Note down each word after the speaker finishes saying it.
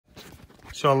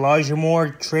So Elijah Moore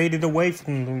traded away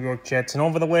from the New York Jets, and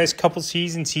over the last couple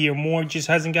seasons here, Moore just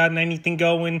hasn't gotten anything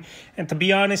going. And to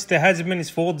be honest, it hasn't been his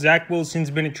fault. Zach Wilson's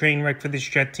been a train wreck for this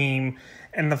Jet team.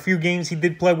 And the few games he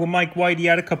did play with Mike White, he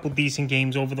had a couple decent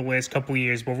games over the last couple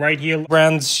years. But right here,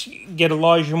 Browns get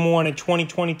Elijah Moore and a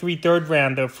 2023 third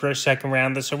rounder for a second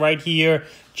rounder. So right here,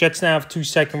 Jets now have 2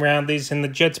 second rounders, and the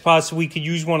Jets possibly could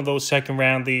use one of those second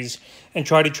rounders and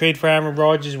try to trade for Aaron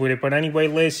Rodgers with it. But anyway,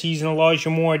 last season, Elijah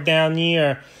Moore, down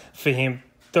year for him.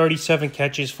 37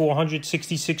 catches,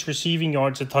 466 receiving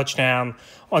yards, a touchdown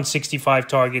on 65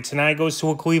 targets. And now he goes to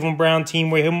a Cleveland Brown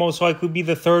team where he'll most likely be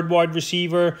the third wide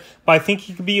receiver. But I think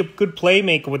he could be a good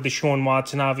playmaker with Deshaun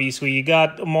Watson, obviously. You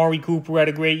got Amari Cooper, had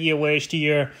a great year last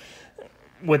year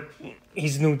with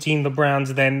his new team, the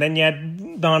Browns. Then you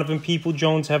had Donovan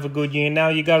Peoples-Jones have a good year. Now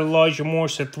you got Elijah Moore,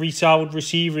 so 3 solid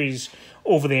receivers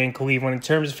over there in Cleveland. In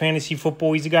terms of fantasy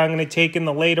football, he's a guy I'm going to take in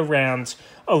the later rounds,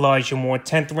 Elijah Moore.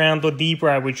 10th round or deeper,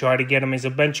 I would try to get him as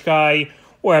a bench guy,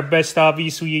 or at best,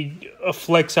 obviously, a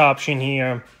flex option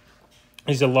here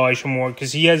is Elijah Moore,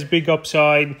 because he has big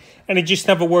upside, and it just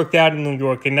never worked out in New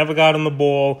York. It never got him the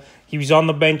ball. He was on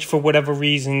the bench for whatever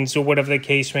reasons or whatever the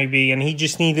case may be, and he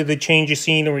just needed a change of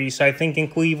scenery. So I think in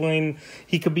Cleveland,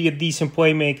 he could be a decent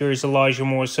playmaker as Elijah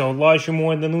Moore. So Elijah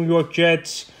Moore and the New York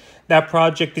Jets, that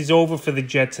project is over for the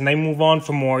Jets, and they move on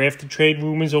for Moore after trade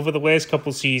rumors over the last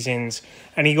couple seasons,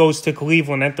 and he goes to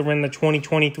Cleveland entering the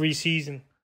 2023 season.